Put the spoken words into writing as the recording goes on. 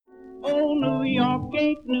Oh, New York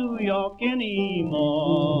ain't New York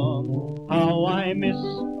anymore. How I miss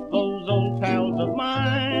those old pals of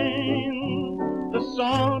mine. The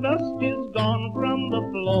sawdust is gone from the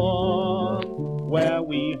floor where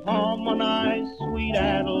we harmonize Sweet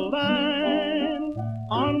Adeline.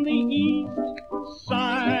 On the east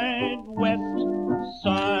side, west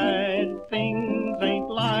side, things ain't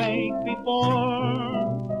like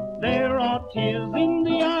before. There are tears in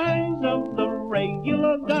the eyes of the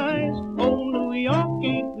regular guys. Oh, New York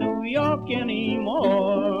ain't New York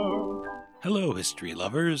anymore. Hello, history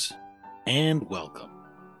lovers, and welcome.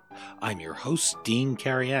 I'm your host, Dean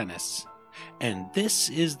Karayanis, and this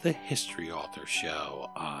is the History Author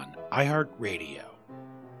Show on iHeartRadio.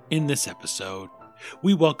 In this episode,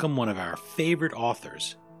 we welcome one of our favorite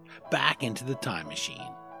authors back into the time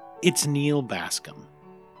machine. It's Neil Bascomb.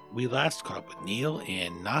 We last caught up with Neil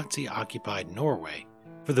in Nazi-occupied Norway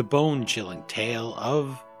for the bone-chilling tale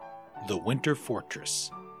of The Winter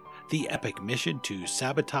Fortress, the epic mission to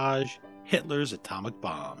sabotage Hitler's atomic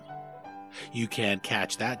bomb. You can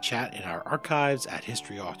catch that chat in our archives at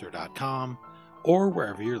historyauthor.com or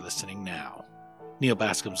wherever you're listening now. Neil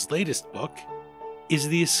Bascomb's latest book is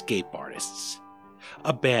The Escape Artists,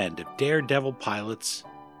 a band of daredevil pilots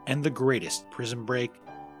and the greatest prison break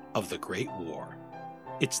of the Great War.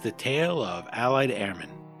 It's the tale of Allied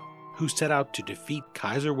airmen who set out to defeat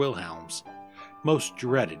Kaiser Wilhelm's most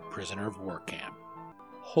dreaded prisoner of war camp,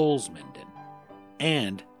 Holzminden,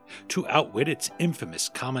 and to outwit its infamous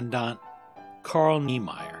commandant, Karl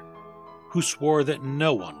Niemeyer, who swore that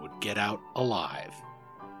no one would get out alive.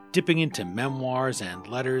 Dipping into memoirs and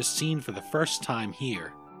letters seen for the first time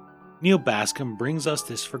here, Neil Bascomb brings us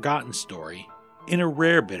this forgotten story in a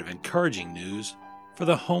rare bit of encouraging news for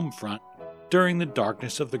the home front during the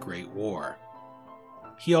darkness of the Great War.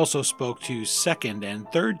 He also spoke to second and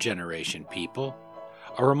third generation people,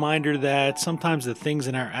 a reminder that sometimes the things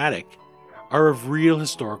in our attic are of real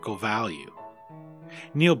historical value.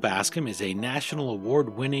 Neil Bascomb is a national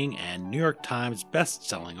award-winning and New York Times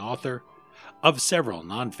best-selling author of several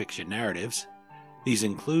nonfiction narratives. These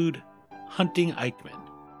include Hunting Eichmann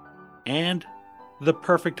and The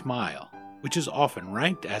Perfect Mile, which is often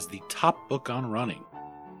ranked as the top book on running.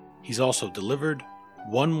 He's also delivered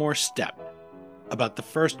One More Step, about the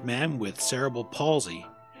first man with cerebral palsy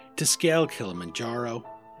to scale Kilimanjaro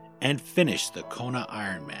and finish the Kona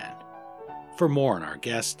Ironman. For more on our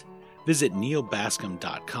guest, visit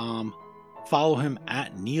neilbascomb.com, follow him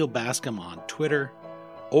at Neil Bascomb on Twitter,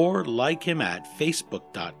 or like him at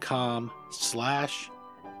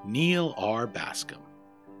facebook.com/Neil R. Bascomb.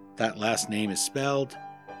 That last name is spelled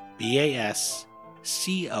B-A-S-C-O-M-B.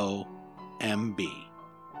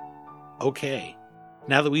 Okay,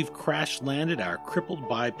 now that we've crash-landed our crippled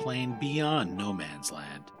biplane beyond no man's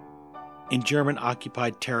land, in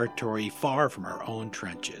German-occupied territory far from our own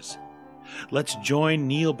trenches, let's join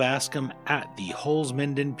Neil Bascomb at the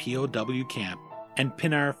Holzminden POW camp and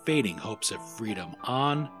pin our fading hopes of freedom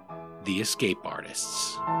on The Escape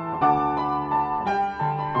Artists.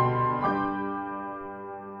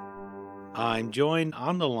 I'm joined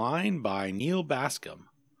on the line by Neil Bascomb,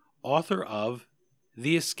 author of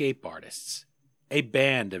The Escape Artists, a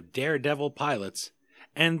band of daredevil pilots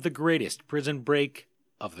and the greatest prison break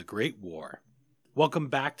of the Great War. Welcome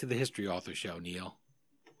back to the History Author Show, Neil.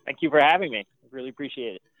 Thank you for having me. I really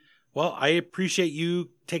appreciate it. Well, I appreciate you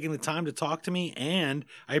taking the time to talk to me, and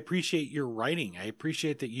I appreciate your writing. I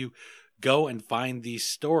appreciate that you go and find these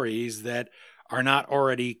stories that are not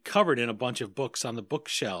already covered in a bunch of books on the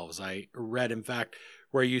bookshelves. I read, in fact,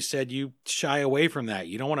 where you said you shy away from that.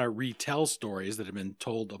 You don't want to retell stories that have been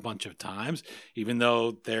told a bunch of times, even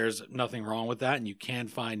though there's nothing wrong with that and you can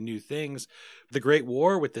find new things. The Great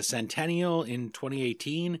War with the Centennial in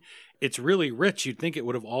 2018, it's really rich. You'd think it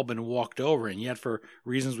would have all been walked over, and yet for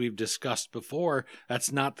reasons we've discussed before,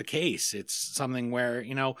 that's not the case. It's something where,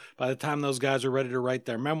 by the time those guys are ready to write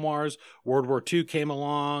their memoirs, World War II came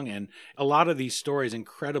along, and a lot of these stories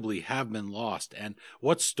incredibly have been lost. And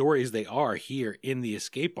what stories they are here in The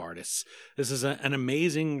Escape Artists. This is an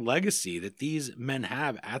amazing legacy that these men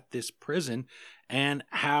have at this prison, and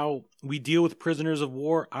how we deal with prisoners of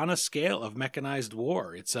war on a scale of mechanized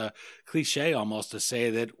war. It's a cliche almost to say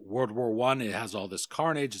that World War I, it has all this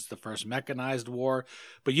carnage, it's the first mechanized war,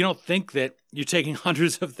 but you don't think that you're taking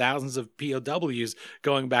hundreds of thousands of POWs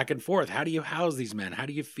going back and forth. How do you house these men? How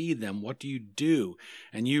do you feed them? What do you do?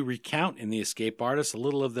 And you recount in The Escape Artists a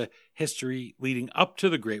little of the history leading up to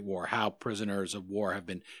the Great War, how prisoners of war have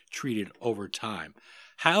been treated over time.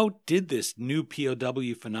 How did this new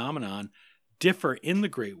POW phenomenon differ in the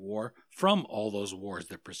Great War from all those wars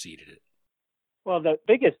that preceded it? Well, the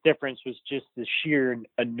biggest difference was just the sheer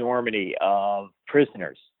enormity of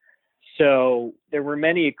prisoners. So there were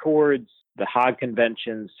many accords, the Hague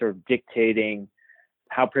Conventions sort of dictating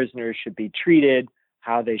how prisoners should be treated,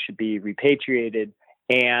 how they should be repatriated.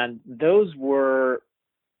 And those were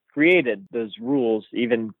created, those rules,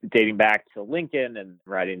 even dating back to Lincoln and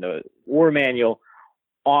writing the war manual,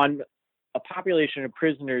 on a population of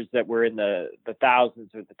prisoners that were in the thousands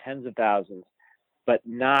or the tens of thousands, but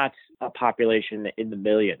not a population in the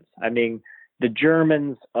millions. I mean, the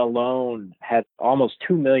Germans alone had almost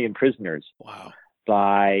 2 million prisoners. Wow.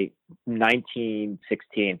 By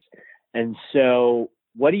 1916. And so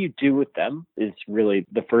what do you do with them is really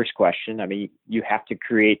the first question. I mean, you have to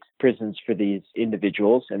create prisons for these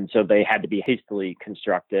individuals, and so they had to be hastily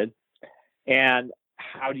constructed. And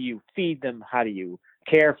how do you feed them? How do you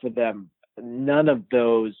care for them? None of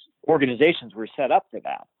those organizations were set up for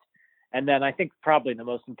that. And then I think probably the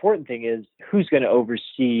most important thing is who's going to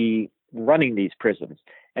oversee running these prisons.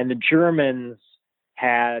 And the Germans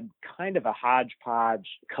had kind of a hodgepodge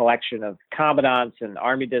collection of commandants and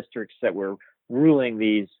army districts that were ruling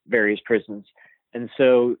these various prisons. And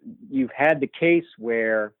so you had the case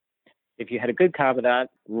where if you had a good commandant,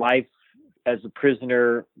 life as a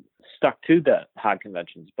prisoner stuck to the Hague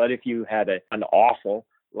Conventions. But if you had an awful,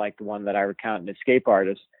 like the one that I recount in Escape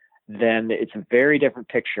Artists, then it's a very different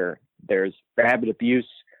picture. There's rabid abuse,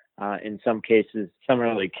 in some cases,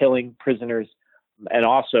 summarily killing prisoners. And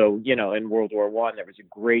also, in World War I, there was a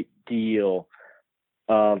great deal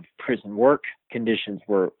of prison work. Conditions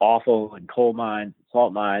were awful in coal mines,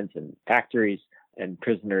 salt mines, and factories. And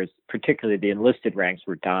prisoners, particularly the enlisted ranks,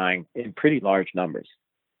 were dying in pretty large numbers.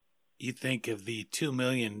 You think of the 2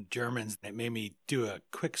 million Germans, that made me do a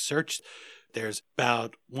quick search. There's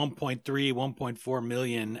about 1.3, 1.4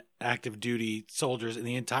 million active duty soldiers in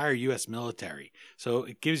the entire U.S. military. So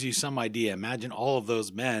it gives you some idea. Imagine all of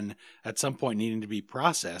those men at some point needing to be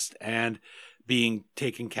processed and being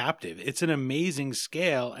taken captive. It's an amazing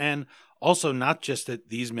scale. And also not just that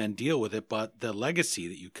these men deal with it, but the legacy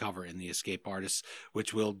that you cover in The Escape Artists,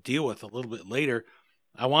 which we'll deal with a little bit later.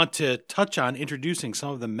 I want to touch on introducing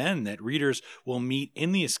some of the men that readers will meet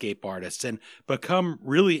in The Escape Artists and become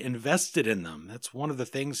really invested in them. That's one of the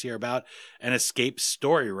things here about an escape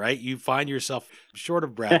story, right? You find yourself short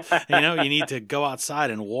of breath. You need to go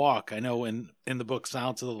outside and walk. I know in the book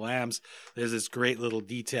Silence of the Lambs, there's this great little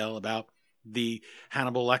detail about the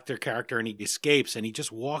Hannibal Lecter character, and he escapes and he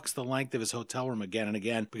just walks the length of his hotel room again and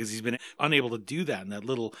again because he's been unable to do that in that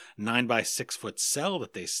little 9-by-6-foot cell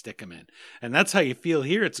that they stick him in. And that's how you feel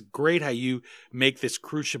here. It's great how you make this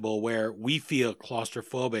crucible where we feel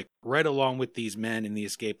claustrophobic right along with these men in The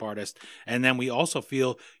Escape Artist. And then we also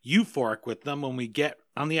feel euphoric with them when we get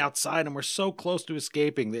on the outside and we're so close to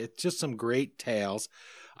escaping. It's just some great tales.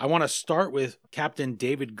 I want to start with Captain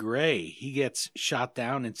David Gray. He gets shot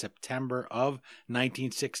down in September of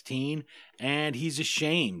 1916, and he's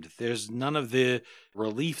ashamed. There's none of the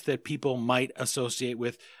relief that people might associate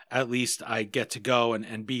with, at least I get to go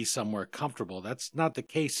and be somewhere comfortable. That's not the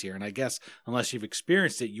case here, and I guess unless you've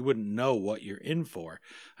experienced it, you wouldn't know what you're in for.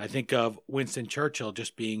 I think of Winston Churchill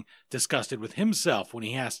just being disgusted with himself when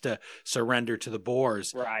he has to surrender to the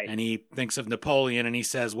Boers. Right. And he thinks of Napoleon, and he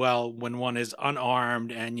says, well, when one is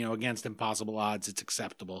unarmed and, against impossible odds, it's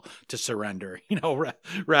acceptable to surrender,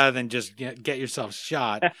 rather than just get yourself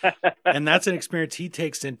shot. And that's an experience he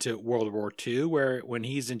takes into World War II, where when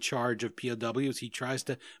he's in charge of POWs, he tries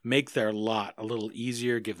to make their lot a little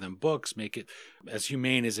easier, give them books, make it as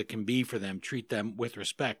humane as it can be for them, treat them with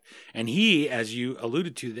respect. And he, as you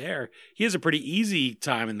alluded to there, he has a pretty easy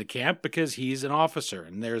time in the camp because he's an officer,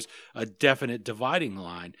 and there's a definite dividing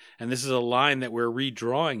line. And this is a line that we're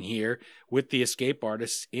redrawing here with the escape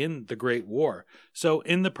artists in the Great War. So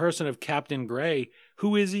in the person of Captain Gray,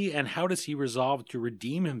 who is he and how does he resolve to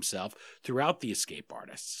redeem himself throughout the escape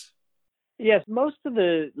artists? Yes, most of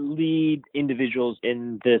the lead individuals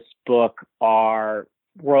in this book are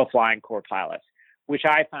Royal Flying Corps pilots, which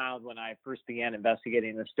I found when I first began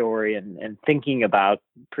investigating the story and thinking about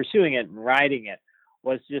pursuing it and writing it,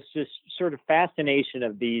 was just this sort of fascination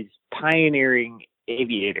of these pioneering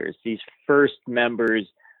aviators, these first members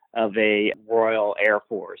of a Royal Air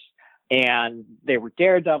Force. And they were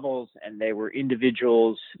daredevils, and they were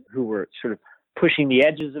individuals who were sort of pushing the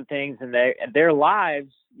edges of things, and their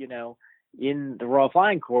lives, in the Royal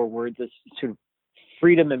Flying Corps were this sort of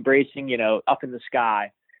freedom embracing, up in the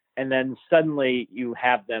sky. And then suddenly you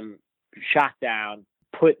have them shot down,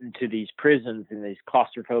 put into these prisons in these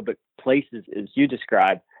claustrophobic places, as you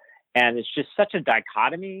described. And it's just such a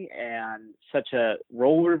dichotomy and such a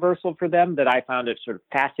role reversal for them that I found it sort of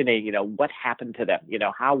fascinating. What happened to them?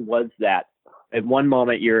 How was that At one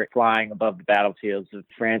moment, you're flying above the battlefields of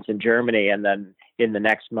France and Germany, and then in the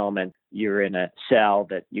next moment, you're in a cell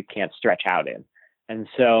that you can't stretch out in. And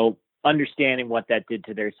so understanding what that did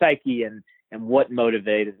to their psyche and what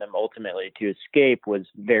motivated them ultimately to escape was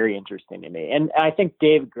very interesting to me. And I think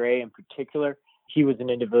David Gray in particular, he was an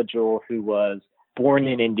individual who was born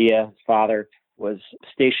in India. His father was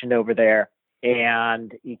stationed over there.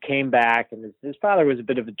 And he came back, and his father was a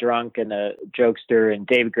bit of a drunk and a jokester, and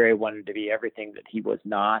David Gray wanted to be everything that he was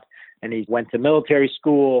not. And he went to military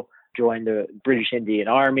school, joined the British Indian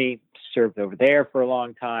Army, served over there for a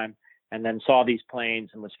long time, and then saw these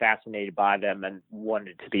planes and was fascinated by them and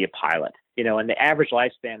wanted to be a pilot. And the average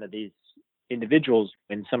lifespan of these individuals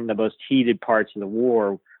in some of the most heated parts of the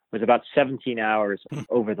war was about 17 hours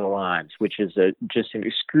over the lines, which is just an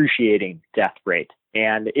excruciating death rate.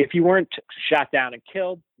 And if you weren't shot down and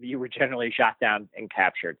killed, you were generally shot down and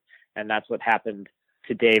captured. And that's what happened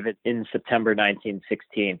to David in September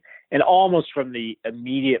 1916. And almost from the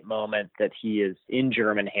immediate moment that he is in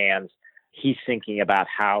German hands, he's thinking about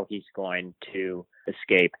how he's going to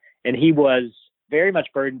escape. And he was very much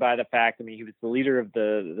burdened by the fact, he was the leader of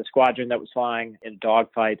the squadron that was flying in a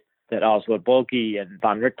dogfight that Oswald Boelcke and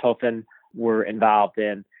von Richthofen were involved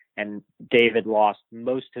in. And David lost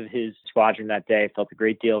most of his squadron that day, felt a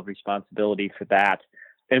great deal of responsibility for that,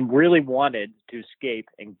 and really wanted to escape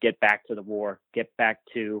and get back to the war, get back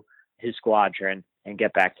to his squadron, and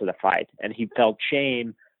get back to the fight. And he felt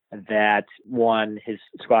shame that, one, his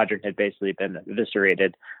squadron had basically been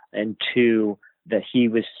eviscerated, and two, that he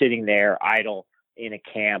was sitting there idle in a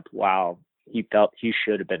camp while he felt he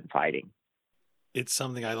should have been fighting. It's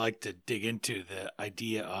something I like to dig into, the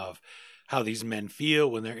idea of how these men feel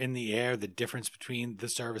when they're in the air, the difference between the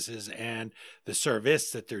services and the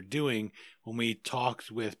service that they're doing. When we talked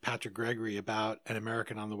with Patrick Gregory about An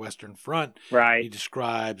American on the Western Front, right, he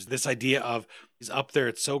describes this idea of he's up there,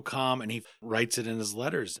 it's so calm, and he writes it in his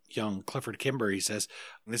letters. Young Clifford Kimber, he says,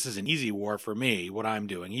 this is an easy war for me, what I'm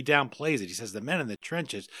doing. He downplays it. He says the men in the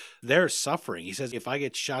trenches, they're suffering. He says, if I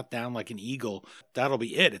get shot down like an eagle, that'll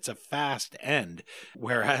be it. It's a fast end.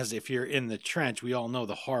 Whereas if you're in the trench, we all know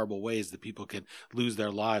the horrible ways that people can lose their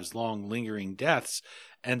lives, long, lingering deaths.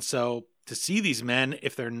 And so to see these men,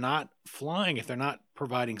 if they're not flying, if they're not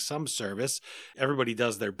providing some service, everybody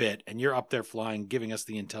does their bit, and you're up there flying, giving us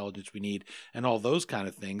the intelligence we need, and all those kind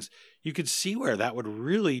of things, you could see where that would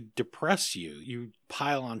really depress you. You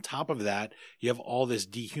pile on top of that, you have all this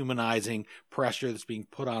dehumanizing pressure that's being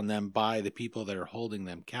put on them by the people that are holding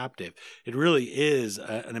them captive. It really is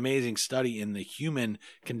an amazing study in the human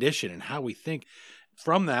condition and how we think.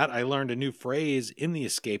 From that, I learned a new phrase in the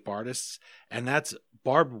escape artists, and that's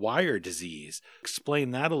barbed wire disease. Explain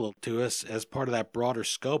that a little to us as part of that broader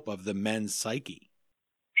scope of the men's psyche.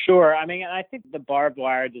 Sure. I think the barbed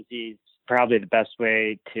wire disease, probably the best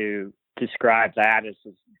way to describe that is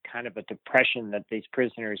kind of a depression that these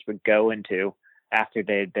prisoners would go into after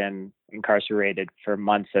they had been incarcerated for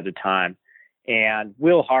months at a time. And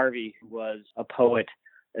Will Harvey, who was a poet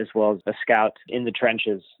as well as a scout in the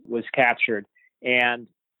trenches, was captured. And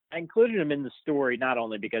I included him in the story not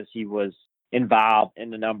only because he was involved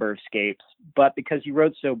in a number of escapes, but because he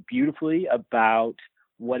wrote so beautifully about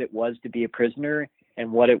what it was to be a prisoner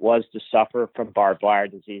and what it was to suffer from barbed wire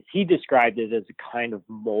disease. He described it as a kind of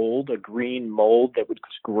mold, a green mold that was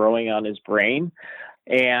growing on his brain.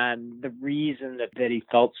 And the reason that he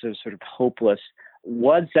felt so sort of hopeless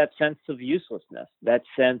was that sense of uselessness, that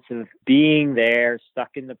sense of being there, stuck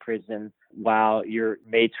in the prison while your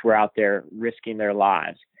mates were out there risking their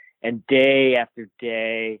lives. And day after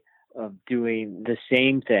day of doing the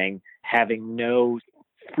same thing, having no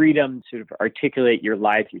freedom to sort of articulate your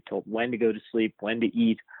life. You're told when to go to sleep, when to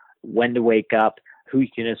eat, when to wake up, who you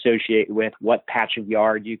can associate with, what patch of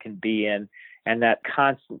yard you can be in, and that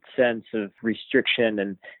constant sense of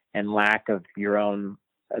restriction and lack of your own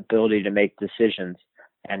ability to make decisions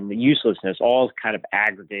and the uselessness all kind of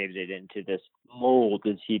aggregated into this mold,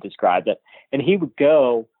 as he described it. And he would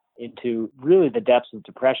go into really the depths of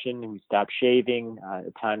depression. He would stop shaving.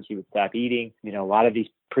 At times he would stop eating. A lot of these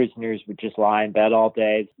prisoners would just lie in bed all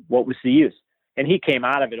day. What was the use? And he came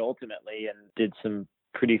out of it ultimately and did some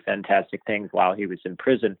pretty fantastic things while he was in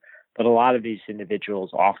prison. But a lot of these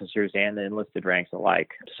individuals, officers and the enlisted ranks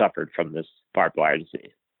alike, suffered from this barbed wire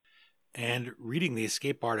disease. And reading The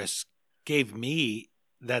Escape Artists gave me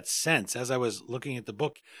that sense as I was looking at the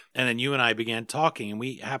book. And then you and I began talking, and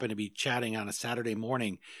we happened to be chatting on a Saturday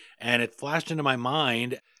morning, and it flashed into my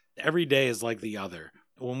mind, every day is like the other.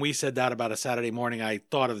 When we said that about a Saturday morning, I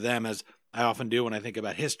thought of them as I often do when I think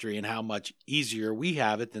about history and how much easier we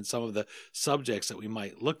have it than some of the subjects that we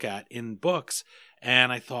might look at in books.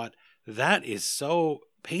 And I thought, that is so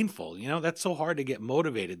painful. That's so hard to get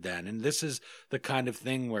motivated then. And this is the kind of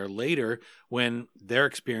thing where later, when their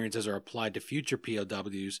experiences are applied to future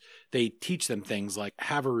POWs, they teach them things like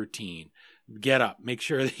have a routine, get up, make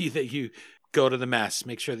sure that you go to the mess,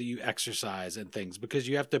 make sure that you exercise and things, because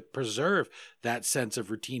you have to preserve that sense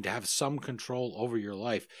of routine to have some control over your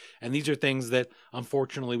life. And these are things that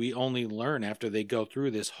unfortunately we only learn after they go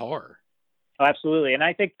through this horror. Absolutely. And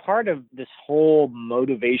I think part of this whole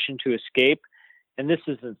motivation to escape, and this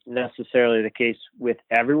isn't necessarily the case with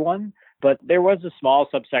everyone, but there was a small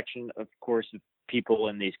subsection, of course, of people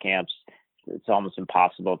in these camps. It's almost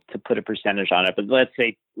impossible to put a percentage on it, but let's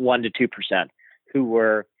say 1% to 2% who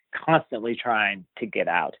were constantly trying to get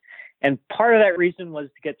out. And part of that reason was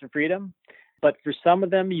to get to freedom. But for some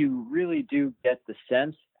of them, you really do get the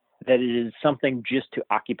sense that it is something just to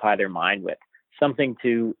occupy their mind with, something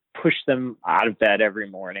to push them out of bed every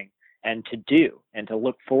morning and to do and to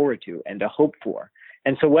look forward to and to hope for.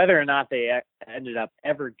 And so whether or not they ended up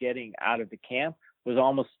ever getting out of the camp was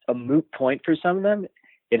almost a moot point for some of them.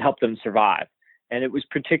 It helped them survive. And it was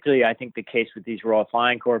particularly, I think, the case with these Royal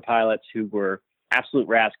Flying Corps pilots who were absolute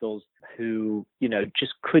rascals who,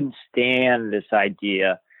 just couldn't stand this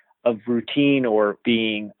idea of routine or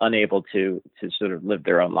being unable to sort of live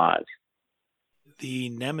their own lives. The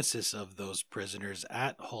nemesis of those prisoners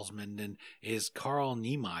at Holzminden is Karl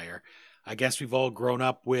Niemeyer. I guess we've all grown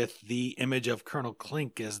up with the image of Colonel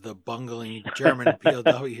Klink as the bungling German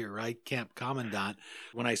POW, right? Camp Commandant.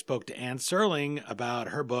 When I spoke to Anne Serling about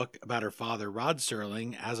her book about her father, Rod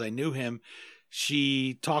Serling, as I knew him,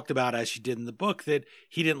 she talked about, as she did in the book, that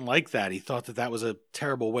he didn't like that. He thought that that was a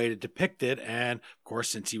terrible way to depict it. And of course,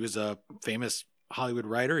 since he was a famous Hollywood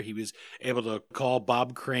writer, he was able to call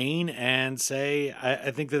Bob Crane and say,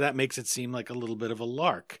 I think that makes it seem like a little bit of a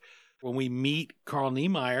lark. When we meet Karl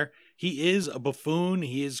Niemeyer, he is a buffoon.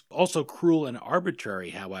 He is also cruel and arbitrary,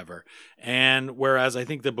 however. And whereas I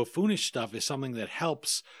think the buffoonish stuff is something that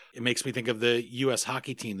helps, it makes me think of the U.S.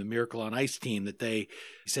 hockey team, the Miracle on Ice team, that he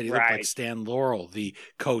said he looked like Stan Laurel, the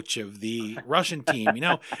coach of the Russian team.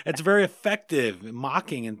 It's very effective,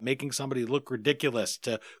 mocking and making somebody look ridiculous,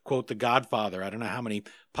 to quote The Godfather. I don't know how many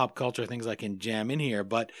pop culture things I can jam in here,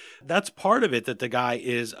 but that's part of it, that the guy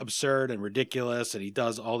is absurd and ridiculous, and he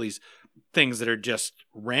does all these things that are just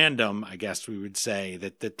random, I guess we would say,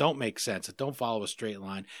 that don't make sense, that don't follow a straight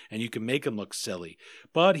line, and you can make him look silly.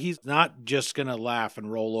 But he's not just going to laugh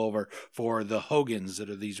and roll over for the Hogans that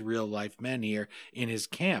are these real life men here in his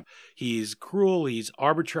camp. He's cruel, he's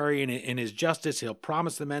arbitrary in his justice. He'll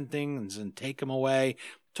promise the men things and take them away.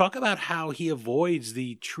 Talk about how he avoids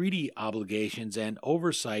the treaty obligations and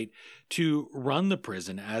oversight to run the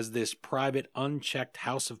prison as this private, unchecked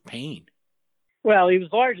house of pain. Well, he was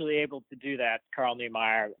largely able to do that, Karl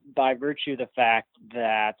Niemeyer, by virtue of the fact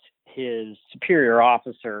that his superior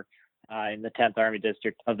officer in the 10th Army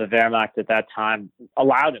District of the Wehrmacht at that time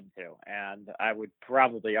allowed him to. And I would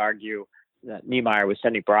probably argue that Niemeyer was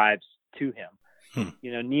sending bribes to him.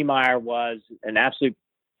 Niemeyer was an absolute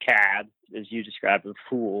cad, as you described, a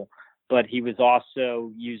fool, but he was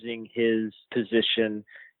also using his position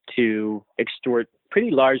to extort pretty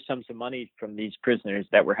large sums of money from these prisoners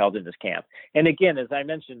that were held in this camp. And again, as I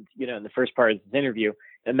mentioned, in the first part of this interview,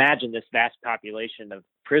 imagine this vast population of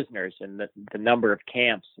prisoners, and the number of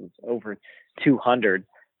camps is over 200.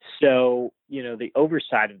 So, the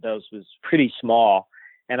oversight of those was pretty small.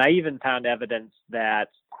 And I even found evidence that,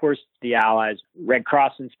 of course, the Allies, Red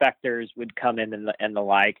Cross inspectors would come in and the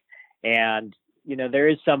like. And, there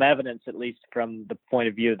is some evidence, at least from the point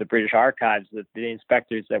of view of the British Archives, that the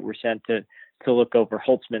inspectors that were sent to look over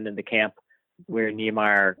Holzminden in the camp where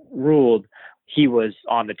Niemeyer ruled, he was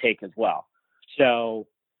on the take as well. So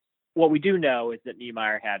what we do know is that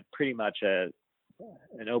Niemeyer had pretty much an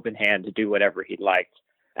open hand to do whatever he liked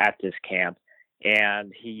at this camp.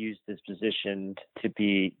 And he used his position to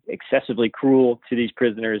be excessively cruel to these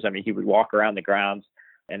prisoners. I mean, he would walk around the grounds,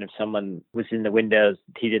 and if someone was in the windows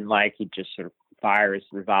he didn't like, he'd just sort of fire his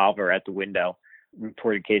revolver at the window.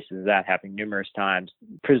 Reported cases of that happening numerous times.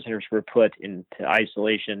 Prisoners were put into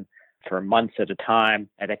isolation for months at a time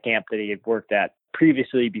at a camp that he had worked at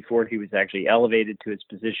previously before he was actually elevated to his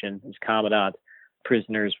position as commandant.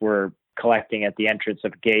 Prisoners were collecting at the entrance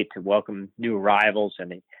of a gate to welcome new arrivals,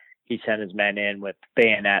 and he sent his men in with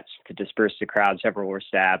bayonets to disperse the crowd. Several were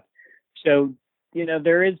stabbed. So,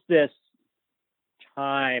 there is this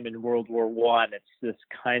time in World War I. It's this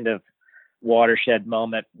kind of watershed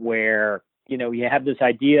moment where, you have this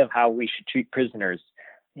idea of how we should treat prisoners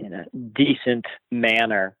in a decent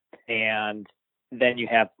manner. And then you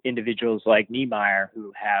have individuals like Niemeyer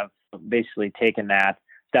who have basically taken that,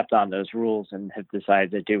 stepped on those rules and have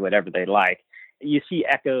decided to do whatever they like. You see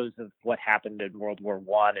echoes of what happened in World War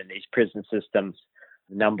I in these prison systems,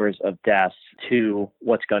 numbers of deaths, to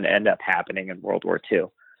what's going to end up happening in World War II.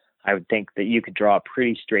 I would think that you could draw a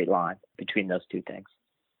pretty straight line between those two things.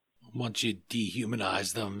 Once you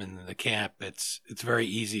dehumanize them in the camp, it's very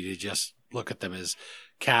easy to just look at them as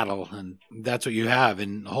cattle. And that's what you have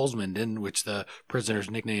in Holzminden, which the prisoners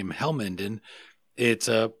nickname Hellminden. It's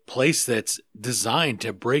a place that's designed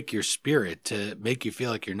to break your spirit, to make you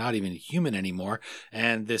feel like you're not even human anymore.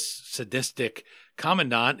 And this sadistic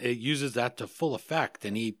commandant, it uses that to full effect.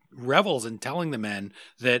 And he revels in telling the men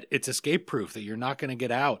that it's escape proof, that you're not going to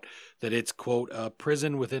get out, that it's, quote, a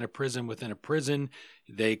prison within a prison within a prison.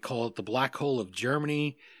 They call it the black hole of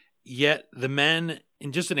Germany. Yet the men,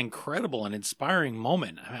 in just an incredible and inspiring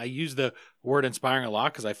moment, I use the word inspiring a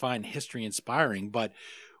lot because I find history inspiring, but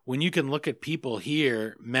when you can look at people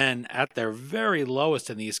here, men at their very lowest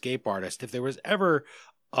in The Escape Artist, if there was ever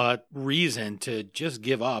a reason to just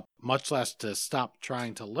give up, much less to stop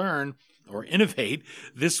trying to learn or innovate,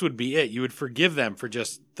 this would be it. You would forgive them for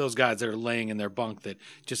just those guys that are laying in their bunk that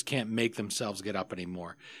just can't make themselves get up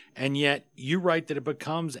anymore. And yet you write that it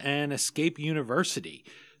becomes an escape university.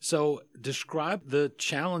 So describe the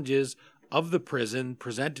challenges of the prison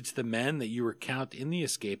presented to the men that you recount in The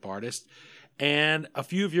Escape Artist, and a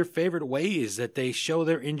few of your favorite ways that they show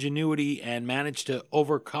their ingenuity and manage to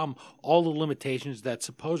overcome all the limitations that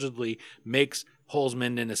supposedly makes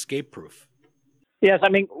Holzminden escape-proof. Yes, I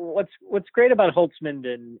mean, what's great about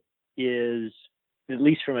Holzminden is, at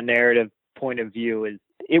least from a narrative point of view, is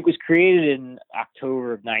it was created in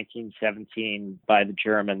October of 1917 by the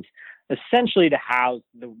Germans, essentially to house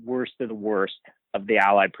the worst of the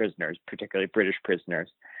Allied prisoners, particularly British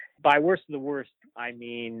prisoners. By worst of the worst, I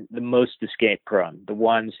mean the most escape-prone, the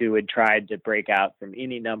ones who had tried to break out from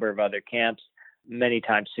any number of other camps, many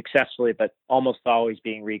times successfully, but almost always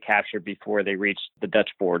being recaptured before they reached the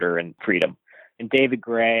Dutch border and freedom. And David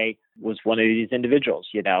Gray was one of these individuals.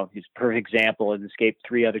 You know, he's a perfect example. Had escaped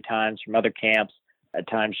 3 other times from other camps, at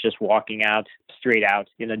times just walking out, straight out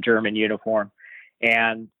in a German uniform.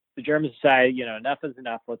 And the Germans decided, you know, enough is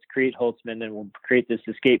enough. Let's create Holzminden, and we'll create this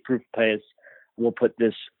escape-proof place. We'll put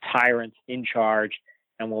this tyrant in charge,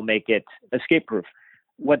 and we'll make it escape-proof.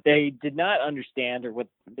 What they did not understand, or what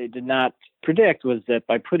they did not predict, was that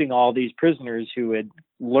by putting all these prisoners who had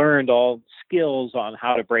learned all skills on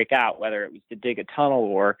how to break out, whether it was to dig a tunnel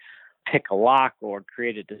or pick a lock or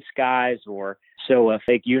create a disguise or sew a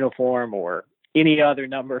fake uniform or any other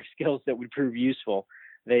number of skills that would prove useful,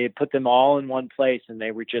 they put them all in one place, and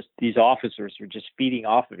these officers were just feeding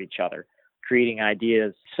off of each other, creating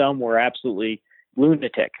ideas. Some were absolutely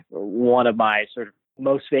lunatic. One of my sort of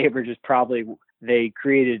most favorite is probably they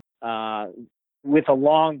created with a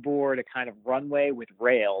long board, a kind of runway with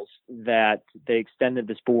rails that they extended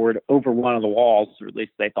this board over one of the walls, or at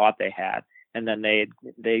least they thought they had. And then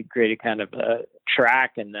they created kind of a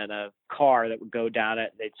track and then a car that would go down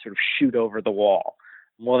it. And they'd sort of shoot over the wall.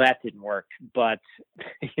 Well, that didn't work, but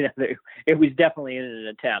you know, it was definitely in an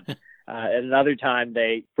attempt. At another time,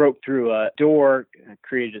 they broke through a door,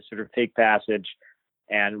 created a sort of fake passage,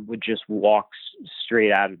 and would just walk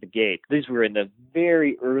straight out of the gate. These were in the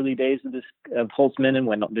very early days of Holzminden,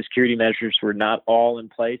 when the security measures were not all in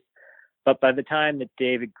place. But by the time that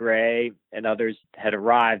David Gray and others had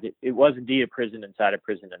arrived, it was indeed a prison inside a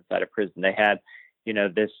prison inside a prison. They had, you know,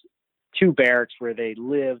 this 2 barracks where they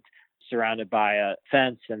lived, surrounded by a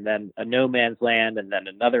fence, and then a no man's land, and then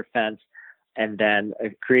another fence, and then a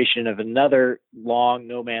creation of another long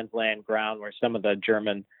no man's land ground where some of the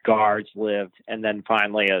German guards lived, and then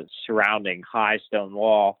finally a surrounding high stone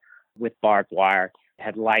wall with barbed wire. It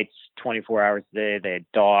had lights 24 hours a day. They had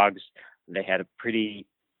dogs. They had a pretty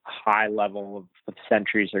high level of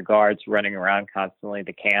sentries or guards running around constantly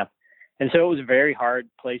the camp. And so it was a very hard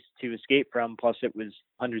place to escape from, plus it was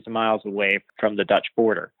hundreds of miles away from the Dutch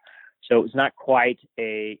border. So it was not quite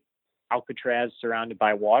a Alcatraz surrounded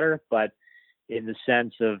by water, but in the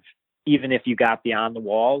sense of, even if you got beyond the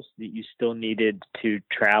walls, that you still needed to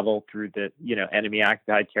travel through the, you know, enemy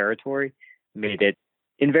occupied territory, made it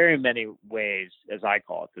in very many ways, as I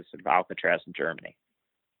call it, the sort of Alcatraz in Germany.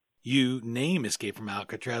 You name Escape from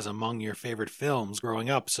Alcatraz among your favorite films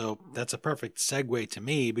growing up, so that's a perfect segue to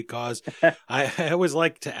me, because I always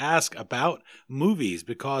like to ask about movies,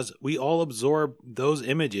 because we all absorb those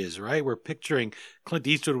images, right? We're picturing Clint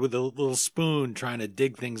Eastwood with a little spoon trying to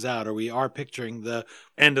dig things out, or we are picturing the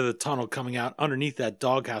end of the tunnel coming out underneath that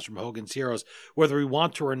doghouse from Hogan's Heroes, whether we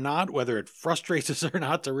want to or not, whether it frustrates us or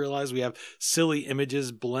not to realize we have silly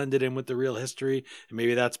images blended in with the real history. And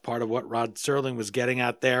maybe that's part of what Rod Serling was getting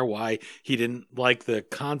at there, why he didn't like the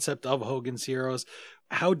concept of Hogan's Heroes.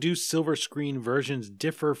 How do silver screen versions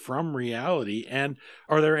differ from reality? And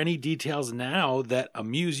are there any details now that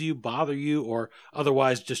amuse you, bother you, or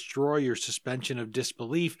otherwise destroy your suspension of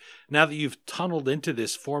disbelief now that you've tunneled into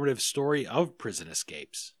this formative story of prison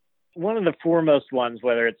escapes? One of the foremost ones,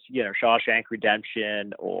 whether it's, Shawshank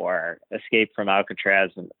Redemption or Escape from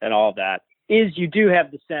Alcatraz and all of that, is you do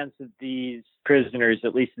have the sense that these prisoners,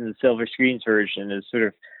 at least in the silver screens version, is sort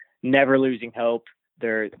of never losing hope.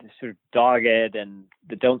 They're sort of dogged and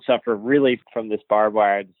they don't suffer really from this barbed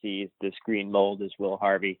wire disease, this green mold, as Will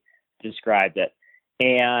Harvey described it.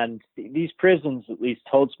 And these prisons, at least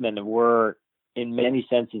Holtzman, were in many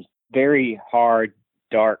senses very hard,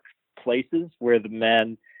 dark places where the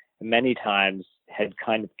men many times had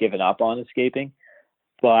kind of given up on escaping.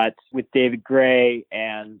 But with David Gray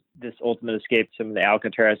and this ultimate escape from the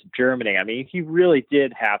Alcatraz of Germany, I mean, he really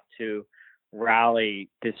did have to rally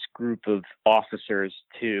this group of officers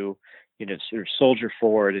to, sort of soldier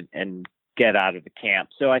forward and get out of the camp.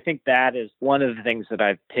 So I think that is one of the things that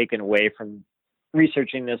I've taken away from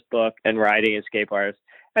researching this book and writing Escape Artists.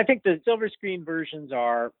 I think the silver screen versions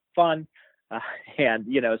are fun. And,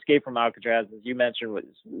 Escape from Alcatraz, as you mentioned, was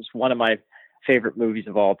one of my favorite movies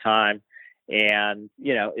of all time. And,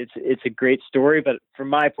 it's a great story. But from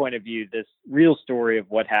my point of view, this real story of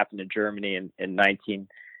what happened in Germany in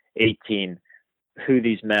 1918, who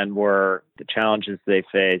these men were, the challenges they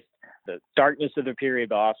faced, the darkness of the period,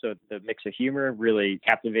 but also the mix of humor really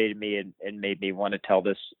captivated me and made me want to tell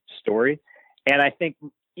this story. And I think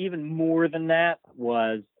even more than that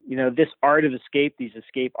was, this art of escape, these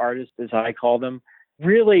escape artists, as I call them,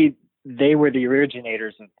 really, they were the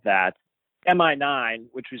originators of that. MI9,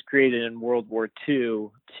 which was created in World War II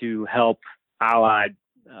to help Allied,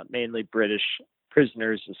 mainly British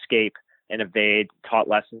prisoners escape and evade, taught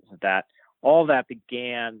lessons of that. All that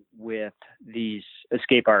began with these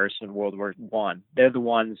escape artists in World War I. They're the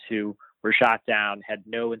ones who were shot down, had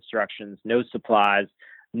no instructions, no supplies,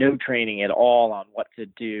 no training at all on what to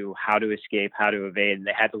do, how to escape, how to evade, and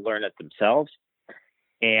they had to learn it themselves.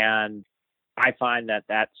 And I find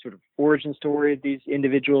that sort of origin story of these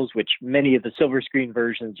individuals, which many of the silver screen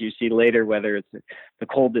versions you see later, whether it's the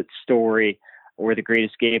Colditz story or the Great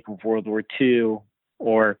Escape of World War II,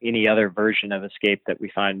 or any other version of escape that we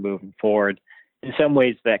find moving forward. In some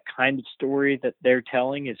ways, that kind of story that they're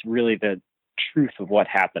telling is really the truth of what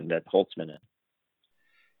happened at Holtzman.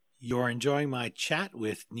 You're enjoying my chat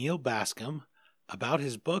with Neil Bascom about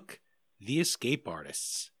his book, The Escape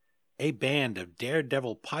Artists, a band of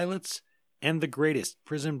daredevil pilots and the greatest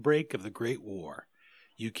prison break of the Great War.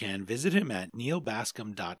 You can visit him at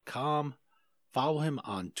neilbascom.com, follow him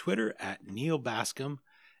on Twitter at Neil Bascom,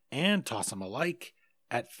 and toss him a like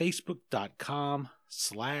at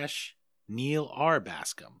facebook.com/Neil R.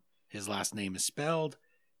 Bascom. His last name is spelled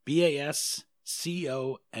Bascomb.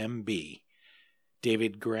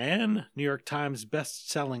 David Grann, New York Times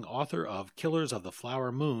best-selling author of Killers of the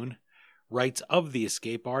Flower Moon, writes of the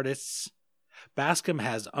escape artists. Bascom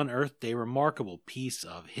has unearthed a remarkable piece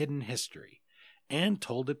of hidden history and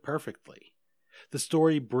told it perfectly. The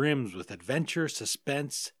story brims with adventure,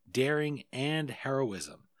 suspense, daring, and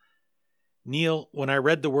heroism. Neil, when I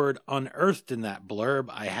read the word unearthed in that blurb,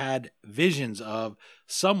 I had visions of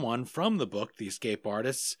someone from the book, The Escape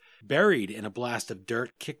Artists, buried in a blast of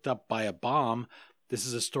dirt kicked up by a bomb. This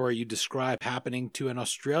is a story you describe happening to an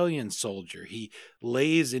Australian soldier. He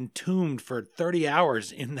lays entombed for 30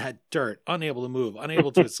 hours in that dirt, unable to move,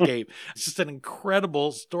 unable to escape. It's just an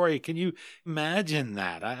incredible story. Can you imagine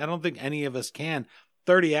that? I don't think any of us can.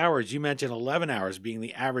 30 hours, you mentioned 11 hours being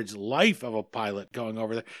the average life of a pilot going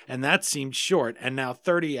over there, and that seemed short, and now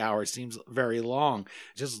 30 hours seems very long.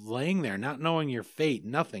 Just laying there, not knowing your fate,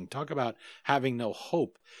 nothing. Talk about having no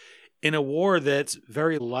hope. In a war that's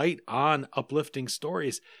very light on uplifting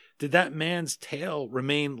stories, did that man's tale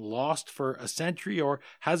remain lost for a century, or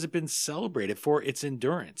has it been celebrated for its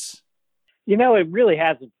endurance? It really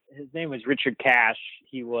hasn't. His name was Richard Cash.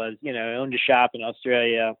 He was, owned a shop in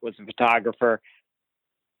Australia, was a photographer,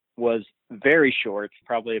 was very short,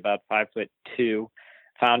 probably about 5'2",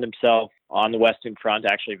 found himself on the Western Front,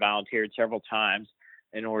 actually volunteered several times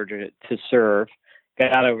in order to serve,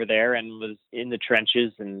 got over there and was in the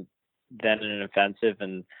trenches and then in an offensive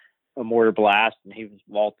and a mortar blast, and he was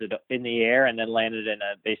vaulted in the air and then landed in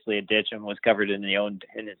basically a ditch and was covered in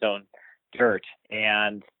his own dirt.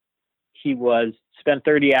 And he spent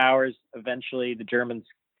 30 hours. Eventually the Germans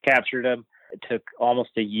captured him, It took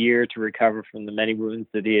almost a year to recover from the many wounds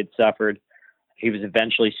that he had suffered. He was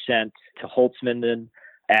eventually sent to Holzminden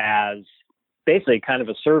as basically kind of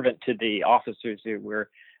a servant to the officers who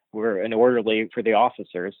were an orderly for the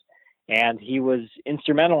officers. And he was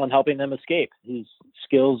instrumental in helping them escape. His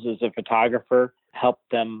skills as a photographer helped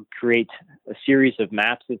them create a series of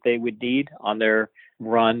maps that they would need on their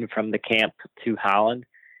run from the camp to Holland.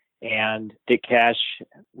 And Dick Cash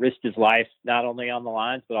risked his life not only on the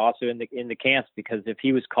lines, but also in the camps, because if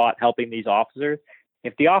he was caught helping these officers,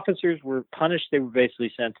 if the officers were punished, they were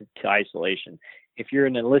basically sent to isolation. If you're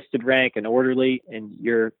an enlisted rank, an orderly, and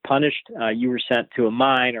you're punished, you were sent to a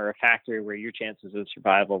mine or a factory where your chances of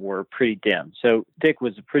survival were pretty dim. So Dick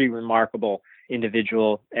was a pretty remarkable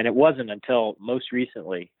individual, and it wasn't until most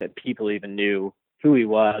recently that people even knew who he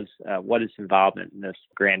was, what his involvement in this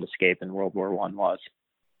grand escape in World War I was.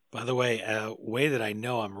 By the way, a way that I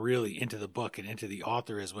know I'm really into the book and into the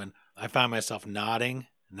author is when I find myself nodding,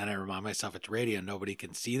 and then I remind myself it's radio. Nobody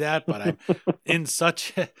can see that, but I'm in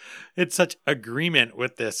such agreement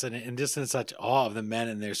with this and just in such awe of the men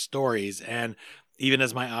and their stories. And even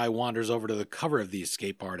as my eye wanders over to the cover of the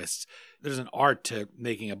Escape Artists, there's an art to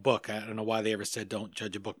making a book. I don't know why they ever said don't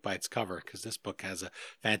judge a book by its cover, because this book has a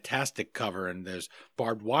fantastic cover, and there's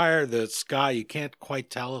barbed wire, the sky. You can't quite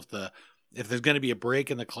tell if there's going to be a break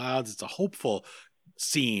in the clouds. It's a hopeful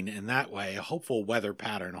scene in that way, a hopeful weather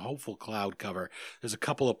pattern, a hopeful cloud cover. There's a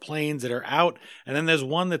couple of planes that are out, and then there's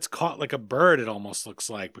one that's caught like a bird, it almost looks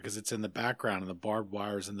like, because it's in the background and the barbed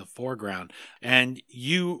wire is in the foreground. And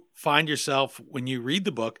you find yourself, when you read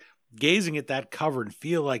the book, gazing at that cover and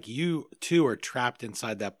feel like you too are trapped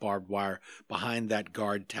inside that barbed wire behind that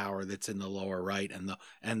guard tower that's in the lower right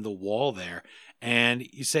and the wall there. And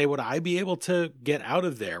you say, would I be able to get out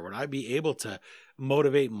of there? Would I be able to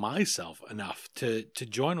motivate myself enough to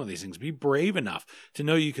join one of these things? Be brave enough to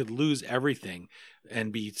know you could lose everything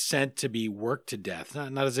and be sent to be worked to death.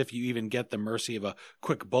 Not as if you even get the mercy of a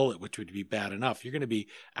quick bullet, which would be bad enough. You're going to be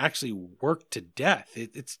actually worked to death.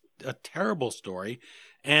 It's a terrible story.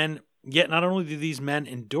 And yet not only did these men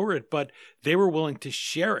endure it, but they were willing to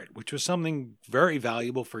share it, which was something very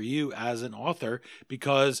valuable for you as an author,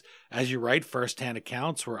 because as you write, firsthand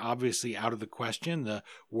accounts were obviously out of the question. The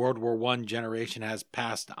World War I generation has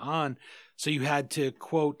passed on. So you had to,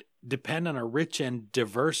 quote, depend on a rich and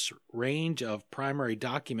diverse range of primary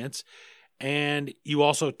documents. And you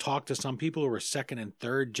also talked to some people who were second and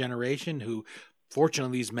third generation who,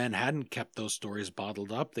 fortunately, these men hadn't kept those stories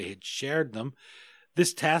bottled up. They had shared them.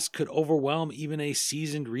 This task could overwhelm even a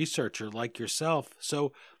seasoned researcher like yourself.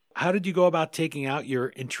 So how did you go about taking out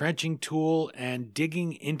your entrenching tool and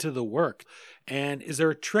digging into the work? And is there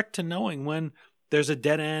a trick to knowing when there's a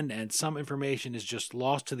dead end and some information is just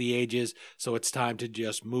lost to the ages, so it's time to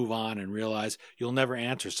just move on and realize you'll never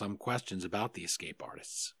answer some questions about the Escape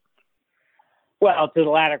Artists? Well, to the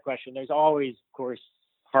latter question, there's always, of course,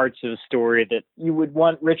 parts of the story that you would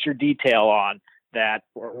want richer detail on, that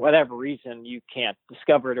for whatever reason you can't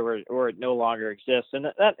discover it or it no longer exists. And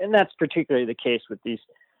that's particularly the case with these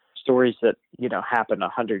stories that, happened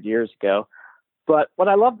 100 years ago. But what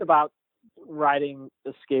I loved about writing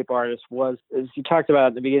Escape Artists was, as you talked about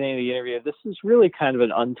at the beginning of the interview, this is really kind of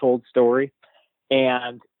an untold story.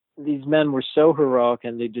 And these men were so heroic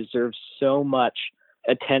and they deserve so much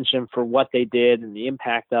attention for what they did and the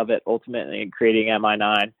impact of it ultimately in creating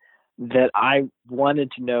MI9, that I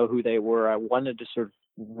wanted to know who they were. I wanted to sort of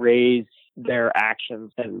raise their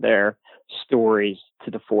actions and their stories to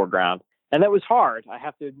the foreground. And that was hard, I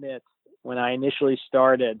have to admit. When I initially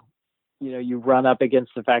started, you run up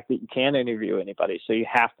against the fact that you can't interview anybody, so you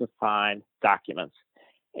have to find documents.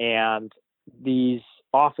 And these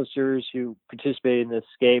officers who participated in the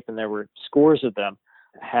escape, and there were scores of them,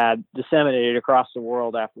 had disseminated across the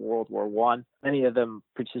world after World War I. Many of them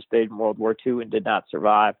participated in World War II and did not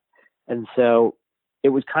survive. And so it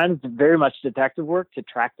was kind of very much detective work to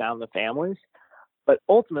track down the families. But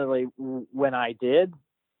ultimately, when I did,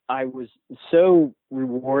 I was so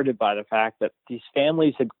rewarded by the fact that these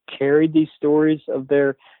families had carried these stories of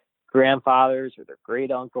their grandfathers or their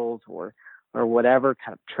great uncles or whatever,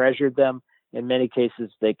 kind of treasured them. In many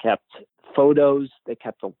cases, they kept photos, they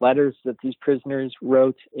kept the letters that these prisoners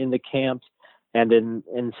wrote in the camps. And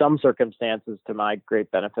in some circumstances, to my great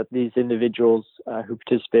benefit, these individuals who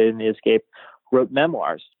participated in the escape wrote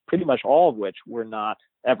memoirs, pretty much all of which were not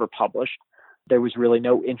ever published. There was really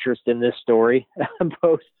no interest in this story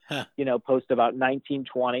post about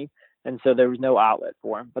 1920. And so there was no outlet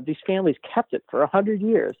for them. But these families kept it for 100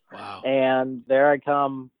 years. Wow. And there I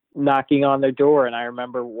come knocking on their door. And I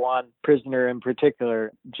remember one prisoner in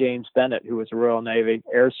particular, James Bennett, who was a Royal Navy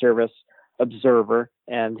Air Service observer,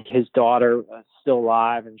 and his daughter is still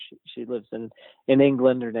alive, and she lives in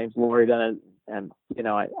England. Her name's Lori Dunn, and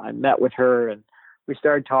I met with her, and we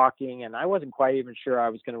started talking, and I wasn't quite even sure I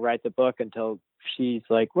was going to write the book until she's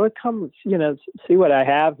like, well, come, see what I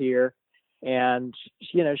have here. And,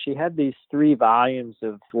 she had these 3 volumes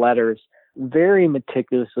of letters very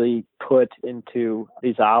meticulously put into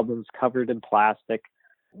these albums, covered in plastic,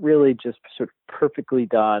 really just sort of perfectly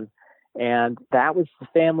done. And that was the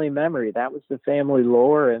family memory. That was the family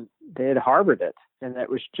lore, and they had harbored it. And that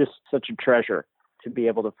was just such a treasure to be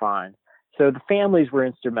able to find. So the families were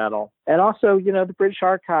instrumental. And also, the British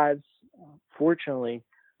Archives, fortunately,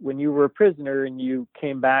 when you were a prisoner and you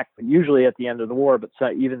came back, usually at the end of the war, but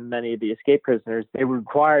even many of the escape prisoners, they were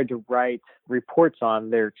required to write reports on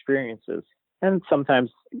their experiences. And sometimes,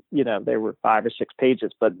 they were 5 or 6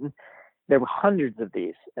 pages, but there were hundreds of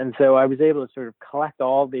these. And so I was able to sort of collect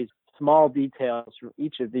all these small details from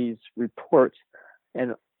each of these reports,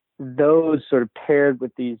 and those sort of paired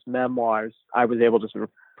with these memoirs, I was able to sort of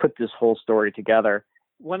put this whole story together.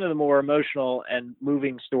 One of the more emotional and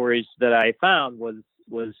moving stories that I found was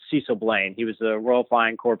Cecil Blaine. He was a Royal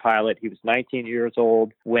Flying Corps pilot. He was 19 years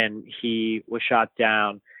old when he was shot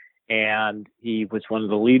down, and he was one of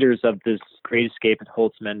the leaders of this great escape at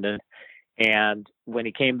Holzminden. And when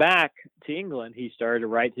he came back to England, he started to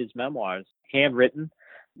write his memoirs, handwritten,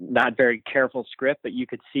 not very careful script, but you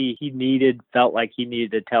could see felt like he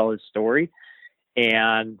needed to tell his story.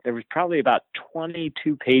 And there was probably about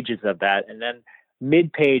 22 pages of that. And then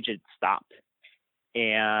mid-page, it stopped.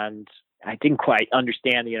 And I didn't quite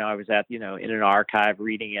understand, I was in an archive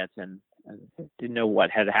reading it and didn't know what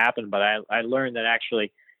had happened. But I learned that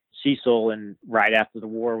actually Cecil, and right after the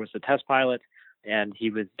war, was a test pilot, and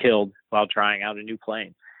he was killed while trying out a new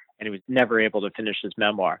plane. And he was never able to finish his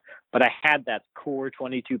memoir. But I had that core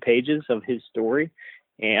 22 pages of his story.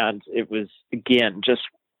 And it was, again, just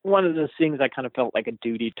one of those things I kind of felt like a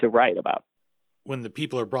duty to write about. When the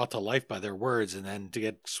people are brought to life by their words, and then to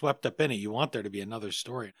get swept up in it, you want there to be another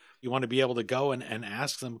story. You want to be able to go and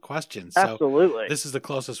ask them questions. Absolutely. So this is the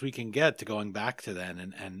closest we can get to going back to them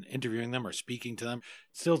and interviewing them or speaking to them.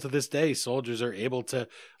 Still to this day, soldiers are able to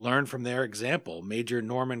learn from their example. Major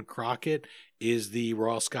Norman Crockett is the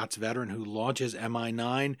Royal Scots veteran who launches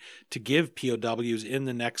MI9 to give POWs in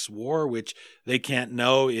the next war, which they can't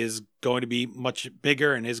know is going to be much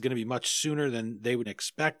bigger and is going to be much sooner than they would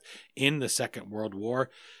expect in the Second World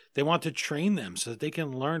War. They want to train them so that they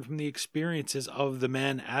can learn from the experiences of the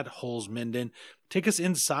men at Holzminden. Take us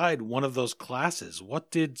inside one of those classes.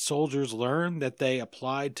 What did soldiers learn that they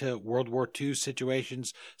applied to World War II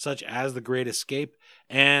situations such as the Great Escape?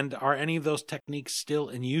 And are any of those techniques still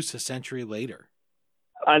in use a century later?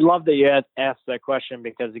 I love that you asked that question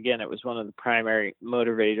because, again, it was one of the primary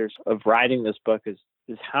motivators of writing this book is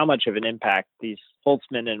how much of an impact these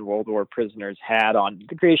Holzminden World War prisoners had on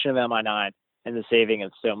the creation of MI9 and the saving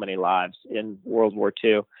of so many lives in World War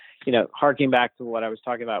II. Harking back to what I was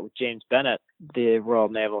talking about with James Bennett, the Royal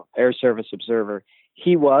Naval Air Service observer,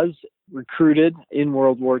 he was recruited in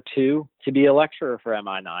World War II to be a lecturer for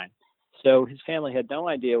MI9. So his family had no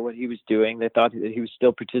idea what he was doing. They thought that he was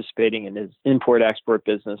still participating in his import-export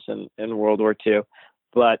business in World War II.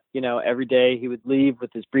 But, every day he would leave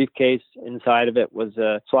with his briefcase. Inside of it was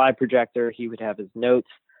a slide projector. He would have his notes.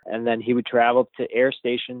 And then he would travel to air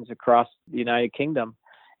stations across the United Kingdom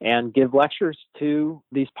and give lectures to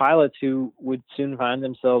these pilots who would soon find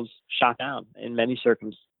themselves shot down in many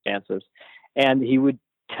circumstances. And he would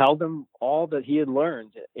tell them all that he had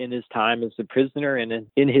learned in his time as a prisoner and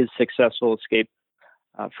in his successful escape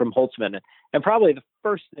from Holzminden. And probably the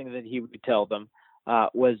first thing that he would tell them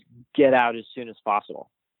was get out as soon as possible.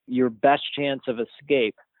 Your best chance of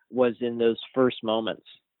escape was in those first moments.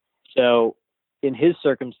 So in his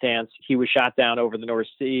circumstance, he was shot down over the North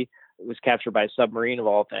Sea, was captured by a submarine of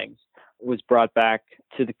all things, was brought back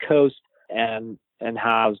to the coast and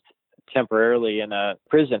housed temporarily in a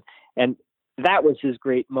prison. And that was his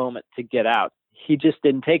great moment to get out. He just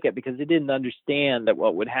didn't take it because he didn't understand that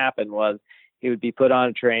what would happen was he would be put on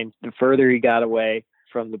a train. The further he got away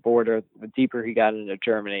from the border, the deeper he got into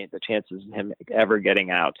Germany, the chances of him ever getting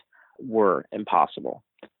out were impossible.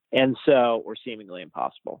 Or seemingly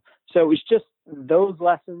impossible. So it was just those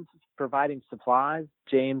lessons, providing supplies.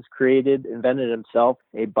 James invented himself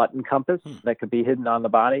a button compass that could be hidden on the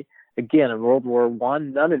body. Again, in World War I,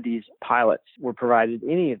 none of these pilots were provided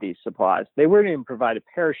any of these supplies. They weren't even provided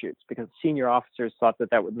parachutes because senior officers thought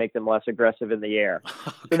that would make them less aggressive in the air.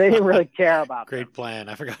 So they didn't really care about Great them. plan.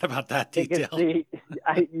 I forgot about that detail.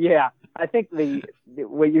 Yeah. I think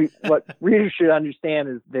what readers should understand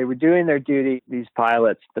is they were doing their duty, these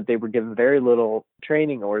pilots, but they were given very little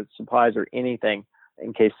training or supplies or anything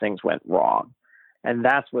in case things went wrong. And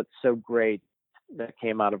that's what's so great that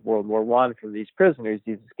came out of World War I from these prisoners,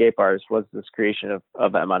 these escape artists, was this creation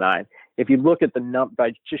of MI9. If you look at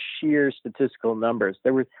by just sheer statistical numbers,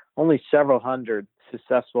 there were only several hundred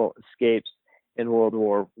successful escapes in World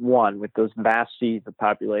War I with those vast seas of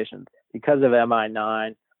populations because of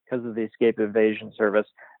MI9, because of the Escape Evasion Service,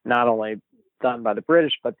 not only done by the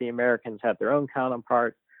British, but the Americans had their own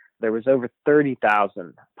counterpart. There was over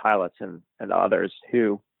 30,000 pilots and others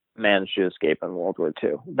who managed to escape in World War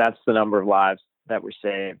II. That's the number of lives that were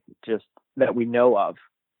saved, just that we know of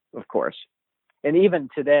course. And even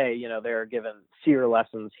today, they're given SEER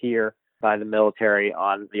lessons here by the military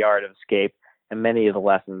on the art of escape, and many of the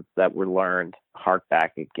lessons that were learned hark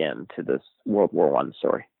back again to this World War I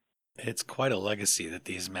story. It's quite a legacy that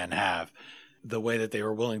these men have, the way that they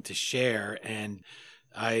were willing to share. And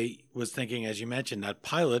I was thinking, as you mentioned, that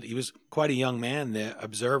pilot, he was quite a young man, the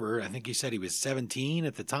observer. I think you said he was 17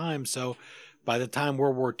 at the time. So by the time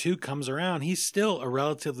World War II comes around, he's still a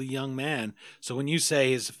relatively young man. So when you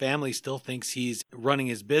say his family still thinks he's running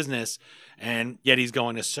his business and yet he's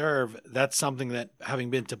going to serve, that's something that, having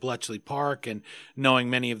been to Bletchley Park and knowing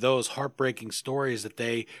many of those heartbreaking stories that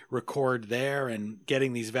they record there and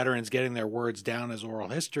getting these veterans getting their words down as oral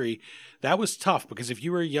history, that was tough, because if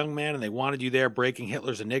you were a young man and they wanted you there breaking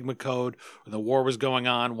Hitler's Enigma code or the war was going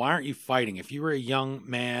on, why aren't you fighting? If you were a young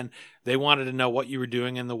man, they wanted to know what you were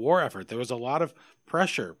doing in the war effort. There was a lot of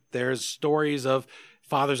pressure. There's stories of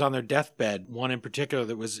fathers on their deathbed. One in particular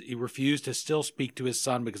he refused to still speak to his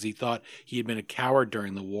son because he thought he had been a coward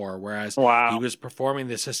during the war, whereas he was performing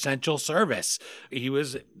this essential service. He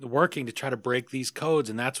was working to try to break these codes,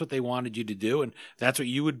 and that's what they wanted you to do, and that's what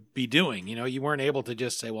you would be doing. You weren't able to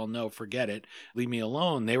just say, well, no, forget it, leave me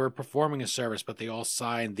alone. They were performing a service, but they all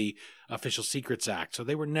signed the Official Secrets Act, so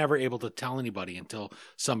they were never able to tell anybody until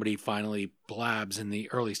somebody finally blabs in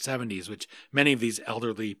the early 70s, which many of these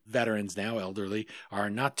elderly veterans, now elderly, are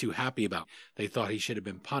not too happy about. They thought he should have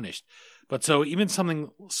been punished. But so even something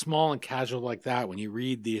small and casual like that, when you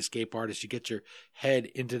read The Escape Artist, you get your head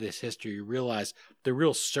into this history, you realize the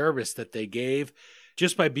real service that they gave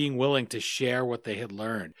just by being willing to share what they had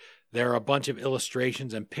learned. There are a bunch of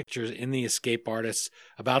illustrations and pictures in The Escape Artists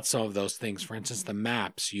about some of those things. For instance, the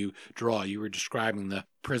maps you draw. You were describing the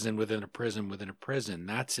prison within a prison within a prison.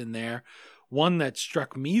 That's in there. One that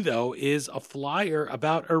struck me, though, is a flyer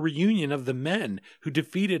about a reunion of the men who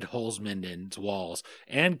defeated Holzminden's walls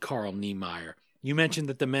and Karl Niemeyer. You mentioned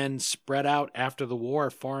that the men spread out after the war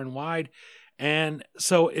far and wide. And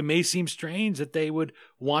so it may seem strange that they would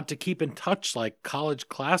want to keep in touch like college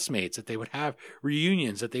classmates, that they would have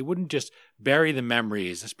reunions, that they wouldn't just bury the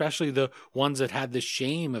memories, especially the ones that had the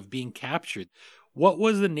shame of being captured. What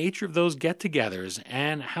was the nature of those get-togethers,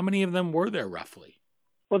 and how many of them were there roughly?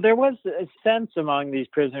 Well, there was a sense among these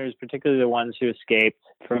prisoners, particularly the ones who escaped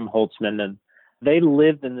from Holzminden. They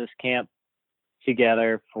lived in this camp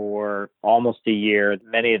together for almost a year.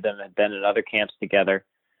 Many of them had been in other camps together.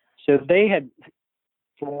 So they had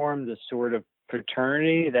formed a sort of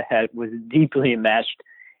fraternity that was deeply enmeshed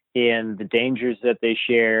in the dangers that they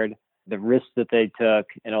shared, the risks that they took,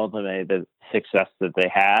 and ultimately the success that they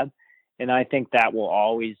had. And I think that will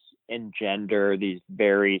always engender these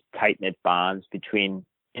very tight-knit bonds between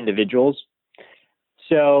individuals.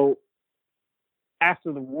 So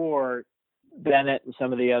after the war, Bennett and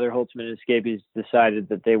some of the other Holzminden escapees decided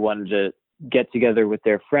that they wanted to get together with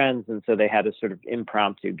their friends, and so they had a sort of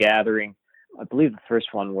impromptu gathering. I believe the first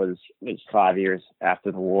one was 5 years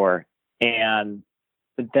after the war,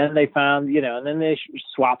 but then they found, and then they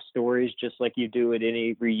swapped stories just like you do at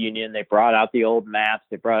any reunion. They brought out the old maps,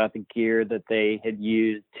 they brought out the gear that they had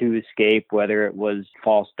used to escape, whether it was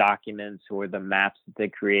false documents or the maps that they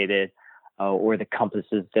created, or the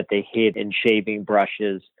compasses that they hid in shaving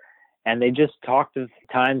brushes, and they just talked of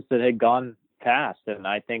times that had gone past. And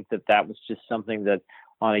I think that was just something that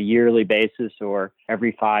on a yearly basis or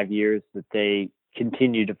every 5 years that they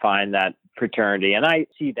continue to find that fraternity. And I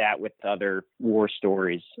see that with other war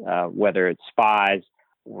stories, whether it's spies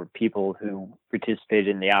or people who participated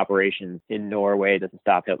in the operations in Norway to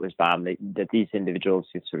stop Hitler's bomb, that these individuals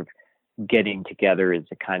are sort of getting together is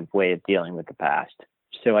a kind of way of dealing with the past.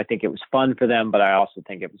 So I think it was fun for them, but I also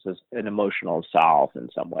think it was an emotional salve in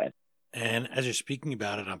some way. And as you're speaking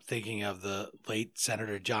about it, I'm thinking of the late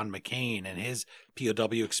Senator John McCain and his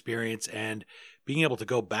POW experience and being able to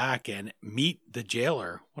go back and meet the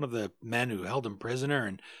jailer, one of the men who held him prisoner.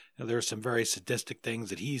 And there were some very sadistic things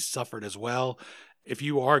that he suffered as well. if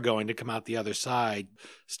you are going to come out the other side,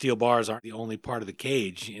 steel bars aren't the only part of the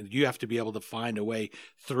cage. You have to be able to find a way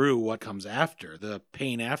through what comes after, the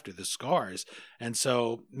pain after, the scars. And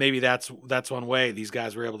so maybe that's one way these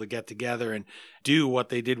guys were able to get together and do what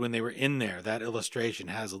they did when they were in there. That illustration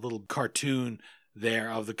has a little cartoon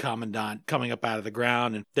there of the commandant coming up out of the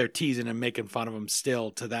ground, and they're teasing and making fun of him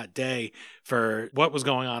still to that day for what was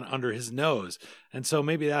going on under his nose. And so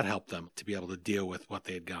maybe that helped them to be able to deal with what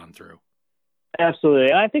they had gone through.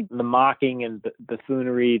 Absolutely. I think the mocking and the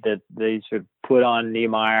buffoonery that they sort of put on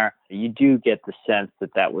Nehemiah, you do get the sense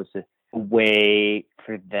that that was a way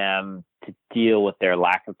for them to deal with their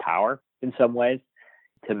lack of power in some ways,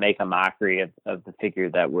 to make a mockery of the figure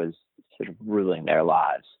that was sort of ruling their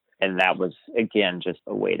lives. And that was, again, just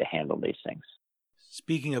a way to handle these things.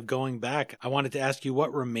 Speaking of going back, I wanted to ask you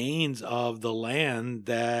what remains of the land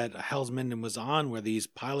that Hellsminden was on, where these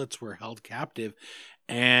pilots were held captive.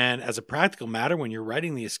 And as a practical matter, when you're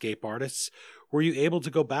writing The Escape Artists, were you able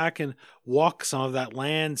to go back and walk some of that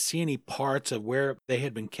land, see any parts of where they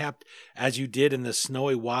had been kept, as you did in the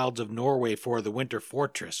snowy wilds of Norway for the Winter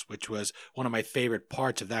Fortress, which was one of my favorite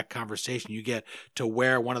parts of that conversation? You get to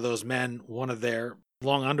wear one of those men, one of their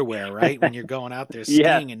long underwear, right? When you're going out there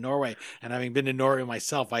skiing in Norway. And having been to Norway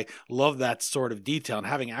myself, I love that sort of detail, and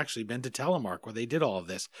having actually been to Telemark where they did all of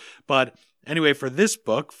this. But anyway, for this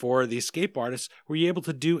book, for The Escape Artists, were you able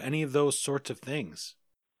to do any of those sorts of things?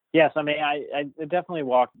 Yes, I mean, I definitely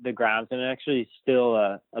walked the grounds, and actually still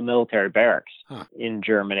a military barracks in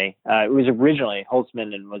Germany. It was originally,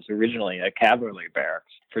 Holzminden was originally a cavalry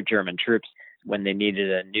barracks for German troops. When they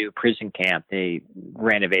needed a new prison camp, they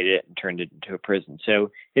renovated it and turned it into a prison.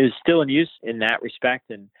 So it is still in use in that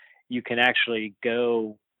respect, and you can actually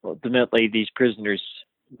go, ultimately, these prisoners,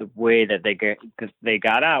 the way that they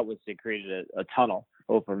got out was they created a tunnel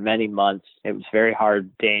over many months. It was very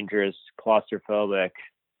hard, dangerous, claustrophobic,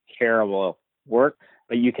 terrible work,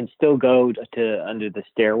 but you can still go to under the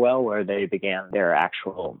stairwell where they began their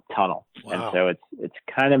actual tunnel. Wow. And so it's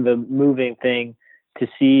kind of a moving thing to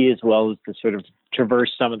see, as well as to sort of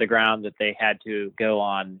traverse some of the ground that they had to go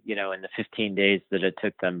on, in the 15 days that it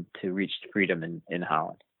took them to reach freedom in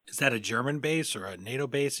Holland. Is that a German base or a NATO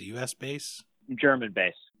base, a U.S. base? German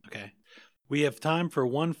base. Okay. We have time for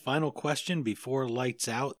one final question before lights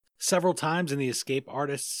out. Several times in The Escape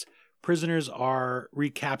Artists, prisoners are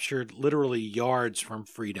recaptured literally yards from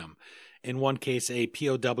freedom. In one case, a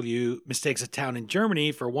POW mistakes a town in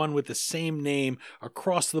Germany for one with the same name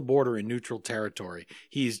across the border in neutral territory.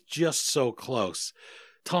 He's just so close.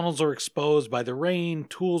 Tunnels are exposed by the rain.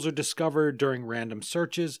 Tools are discovered during random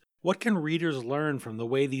searches. What can readers learn from the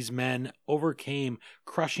way these men overcame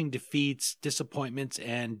crushing defeats, disappointments,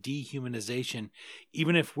 and dehumanization,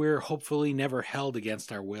 even if we're hopefully never held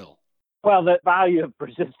against our will? Well, the value of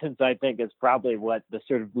persistence, I think, is probably what the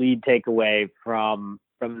sort of lead takeaway from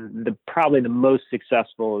probably the most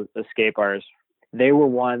successful escape artists. They were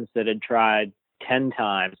ones that had tried 10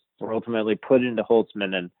 times, were ultimately put into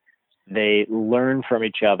Holzminden. They learned from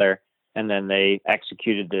each other, and then they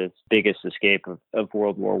executed the biggest escape of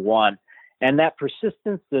World War I. And that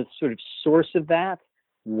persistence, the sort of source of that,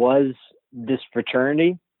 was this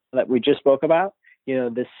fraternity that we just spoke about.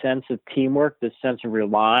 This sense of teamwork, this sense of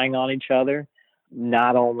relying on each other,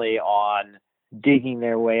 not only on digging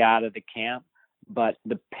their way out of the camp, but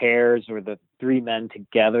the pairs or the three men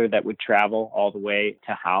together that would travel all the way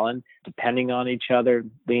to Holland, depending on each other,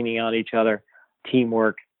 leaning on each other,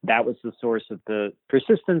 teamwork. That was the source of the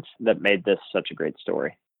persistence that made this such a great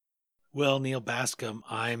story. Well, Neil Bascom,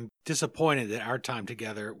 I'm disappointed that our time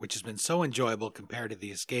together, which has been so enjoyable compared to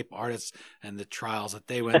The Escape Artists and the trials that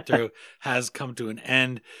they went through, has come to an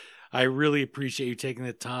end. I really appreciate you taking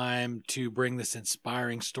the time to bring this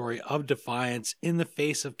inspiring story of defiance in the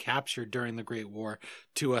face of capture during the Great War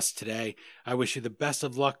to us today. I wish you the best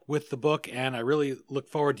of luck with the book, and I really look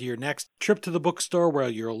forward to your next trip to the bookstore where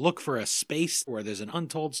you'll look for a space where there's an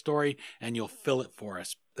untold story and you'll fill it for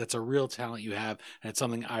us. That's a real talent you have, and it's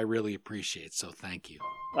something I really appreciate, so thank you.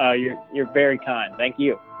 You're very kind. Thank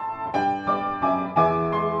you.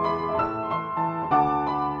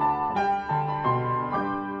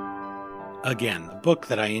 Again, the book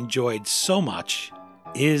that I enjoyed so much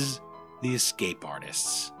is The Escape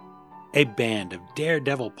Artists, a band of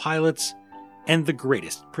daredevil pilots and the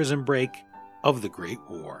greatest prison break of the Great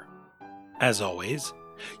War. As always,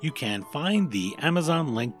 you can find the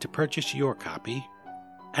Amazon link to purchase your copy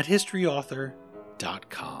at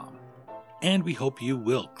historyauthor.com, and we hope you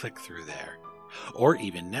will click through there, or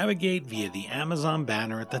even navigate via the Amazon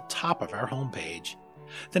banner at the top of our homepage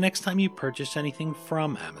the next time you purchase anything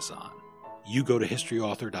from Amazon. You go to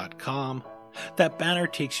historyauthor.com, That banner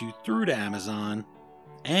takes you through to Amazon,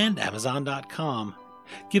 and Amazon.com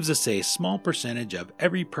gives us a small percentage of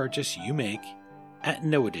every purchase you make at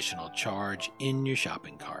no additional charge in your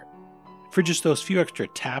shopping cart. For just those few extra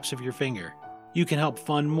taps of your finger, you can help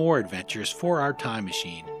fund more adventures for our time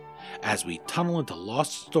machine as we tunnel into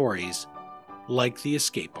lost stories like the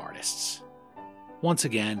Escape Artists. Once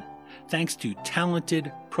again, thanks to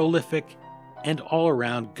talented, prolific, and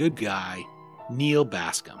all-around good guy Neil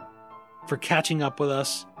Bascom for catching up with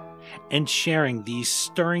us and sharing these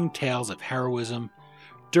stirring tales of heroism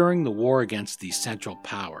during the war against the Central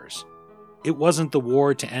Powers. It wasn't the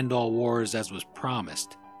war to end all wars as was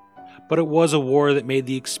promised, but it was a war that made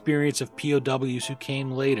the experience of POWs who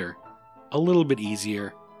came later a little bit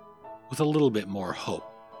easier, with a little bit more hope.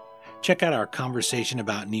 Check out our conversation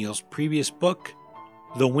about Neil's previous book,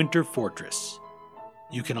 The Winter Fortress.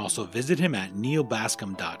 You can also visit him at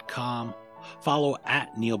neilbascom.com, follow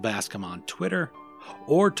at Neil Bascom on Twitter,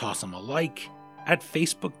 or toss him a like at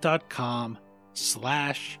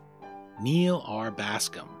facebook.com/Neil R.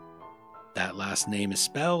 Bascom. That last name is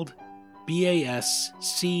spelled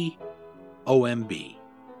Bascomb.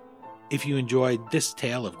 If you enjoyed this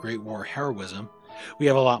tale of Great War heroism, we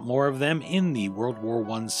have a lot more of them in the World War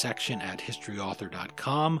I section at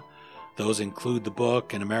historyauthor.com. Those include the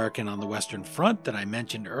book An American on the Western Front that I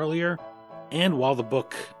mentioned earlier, and while the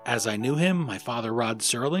book As I Knew Him, My Father Rod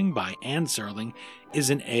Serling by Anne Serling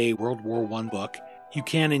isn't a World War I book, you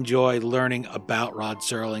can enjoy learning about Rod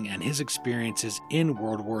Serling and his experiences in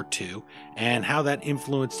World War II and how that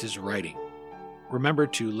influenced his writing. Remember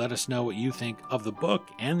to let us know what you think of the book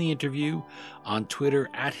and the interview on Twitter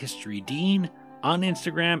at HistoryDean, on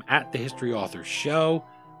Instagram at The History Author Show,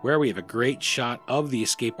 where we have a great shot of the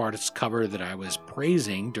Escape Artists cover that I was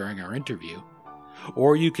praising during our interview.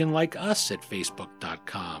 Or you can like us at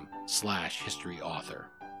facebook.com/historyauthor.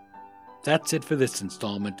 That's it for this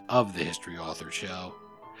installment of The History Author Show.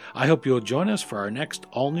 I hope you'll join us for our next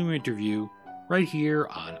all-new interview right here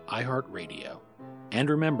on iHeartRadio. And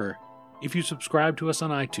remember, if you subscribe to us on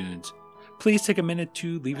iTunes, please take a minute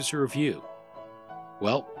to leave us a review.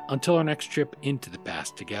 Well, until our next trip into the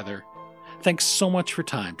past together, thanks so much for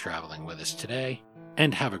time traveling with us today,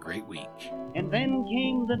 and have a great week. And then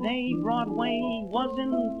came the day Broadway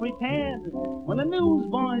wasn't prepared, when the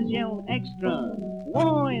newsboys yelled extra,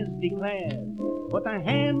 war is declared. But the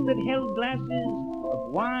hand that held glasses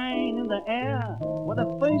of wine in the air were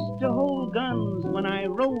the first to hold guns when I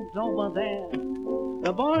rode over there.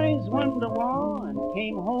 The boys won the war and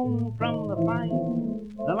came home from the fight.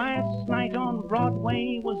 The last night on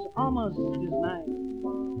Broadway was almost as nice.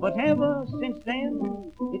 But ever since then,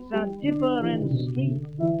 it's a different street.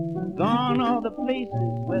 Gone are the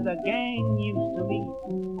places where the gang used to meet.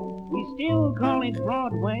 We still call it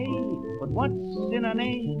Broadway, but what's in a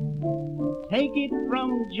name? Take it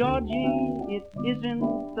from Georgie, it isn't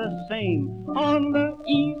the same. On the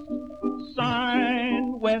east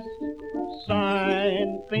side, west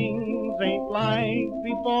side, things ain't like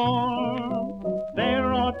before.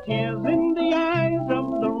 There are tears in the eyes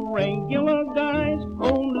of the regular guys.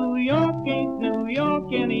 Oh, New York ain't New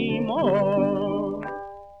York anymore.